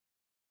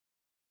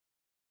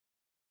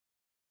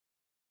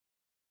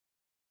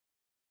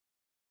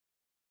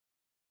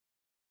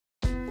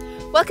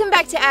Welcome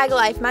back to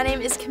AgLife. My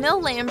name is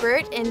Camille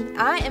Lambert and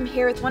I am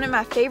here with one of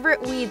my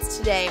favorite weeds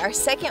today, our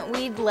second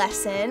weed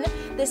lesson.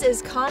 This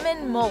is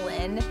common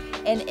mullein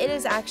and it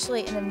is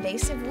actually an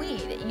invasive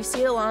weed. You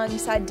see it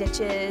alongside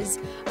ditches,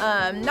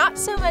 not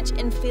so much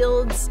in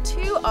fields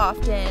too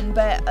often,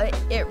 but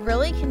it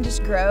really can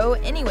just grow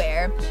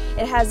anywhere.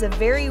 It has a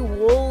very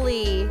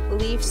woolly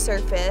leaf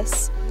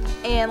surface.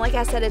 And like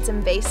I said, it's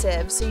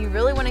invasive, so you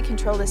really want to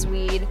control this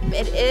weed.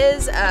 It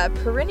is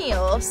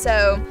perennial,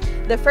 so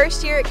the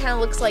first year it kind of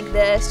looks like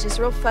this, just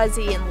real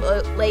fuzzy and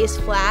lays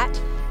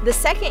flat. The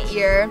second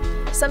year,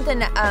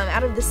 something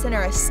out of the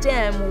center, a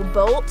stem, will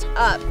bolt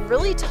up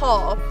really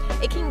tall.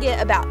 It can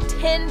get about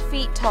 10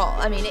 feet tall.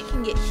 I mean, it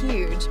can get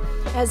huge.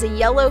 It has a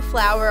yellow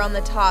flower on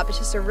the top. It's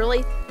just a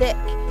really thick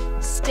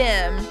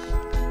stem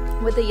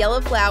with a yellow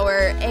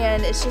flower,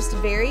 and it's just a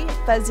very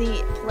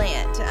fuzzy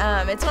plant.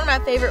 It's one of my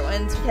favorite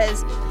ones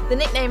because the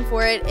nickname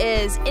for it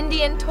is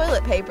Indian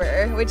toilet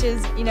paper, which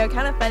is, you know,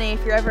 kind of funny.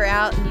 If you're ever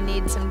out and you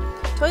need some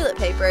toilet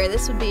paper,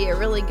 this would be a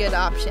really good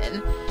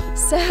option.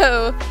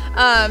 So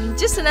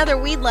just another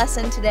weed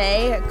lesson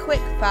today. A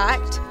quick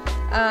fact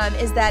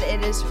is that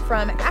it is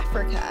from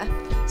Africa.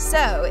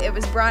 So it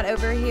was brought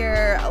over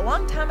here a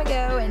long time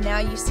ago, and now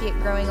you see it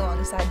growing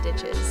alongside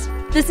ditches.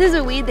 This is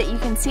a weed that you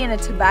can see in a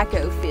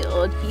tobacco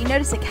field. You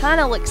notice it kind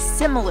of looks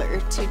similar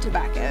to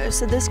tobacco,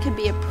 so this could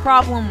be a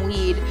problem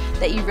weed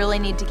that you really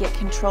need to get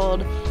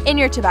controlled in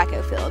your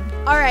tobacco field.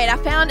 Alright, I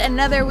found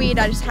another weed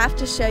I just have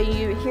to show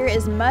you. Here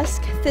is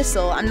Musk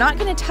Thistle. I'm not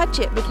going to touch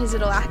it because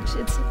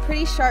it's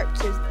pretty sharp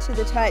to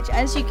the touch.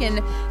 As you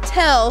can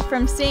tell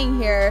from seeing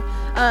here,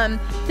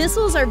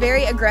 thistles are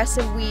very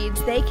aggressive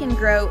weeds. They can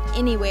grow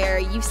anywhere.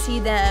 You see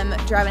them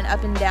driving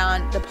up and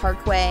down the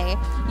parkway.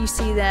 You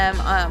see them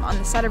on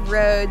the side of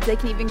roads. They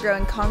can even grow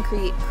in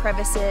concrete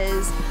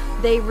crevices.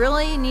 They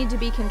really need to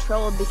be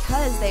controlled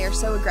because they are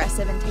so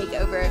aggressive and take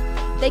over.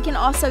 They can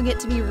also get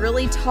to be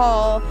really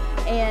tall,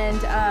 and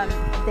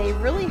they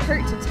really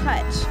hurt to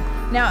touch.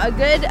 Now, a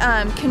good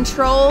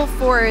control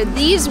for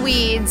these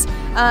weeds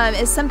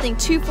is something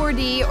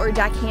 2,4-D or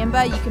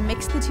dicamba. You can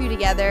mix the two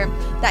together.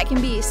 That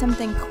can be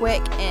something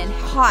quick and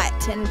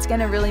hot, and it's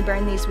gonna really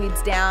burn these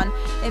weeds down.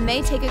 It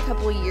may take a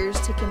couple of years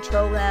to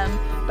control them,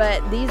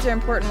 but these are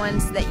important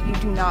ones that you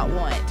do not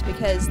want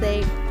because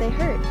they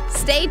hurt.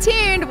 Stay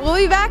tuned, we'll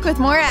be back with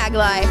more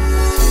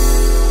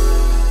AgLife.